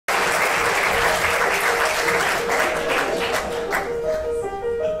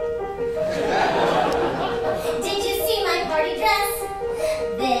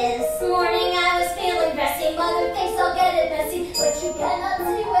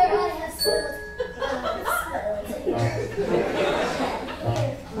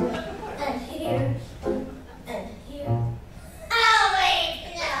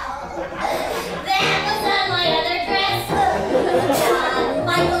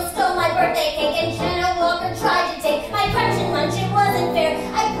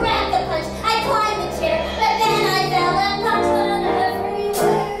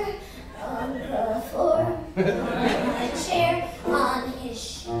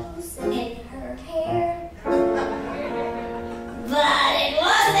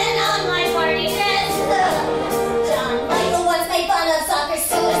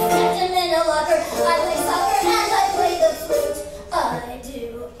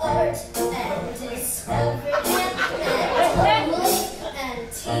art and discovered him and tumbling and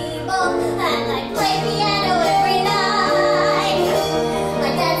t-ball and I play piano every night.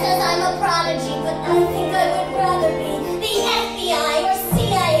 My dad says I'm a prodigy, but I think I would rather be the FBI or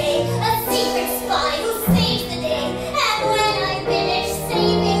CIA, a secret spy who saves the day. And when I finish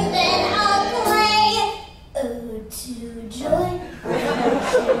saving, then I'll play Ode to Joy,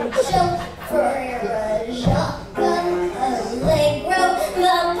 jump for a shotgun, allegro,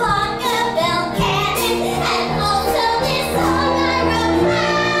 the polka bell cannon, and also this song I wrote.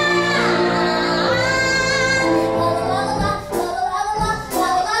 La la la la la la la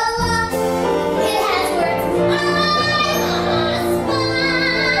la la la. It has words. I'm a spy.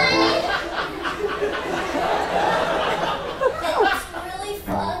 It's really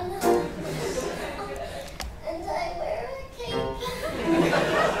fun, and I wear a cape.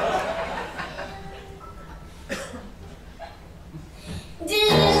 Did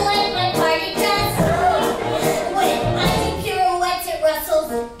you like my party dress? When I do pirouettes at Russell's,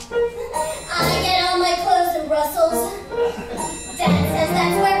 I get all my clothes in Brussels. Dad says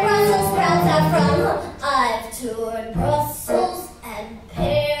that's where Brussels sprouts are from. I've toured Brussels and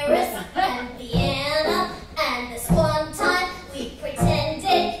Paris and Vienna, and this one time we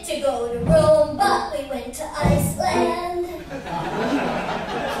pretended to go to Rome, but we went to Iceland.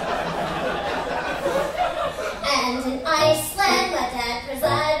 And in Iceland, my dad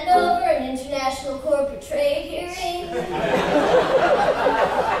presided over an international corporate trade hearing.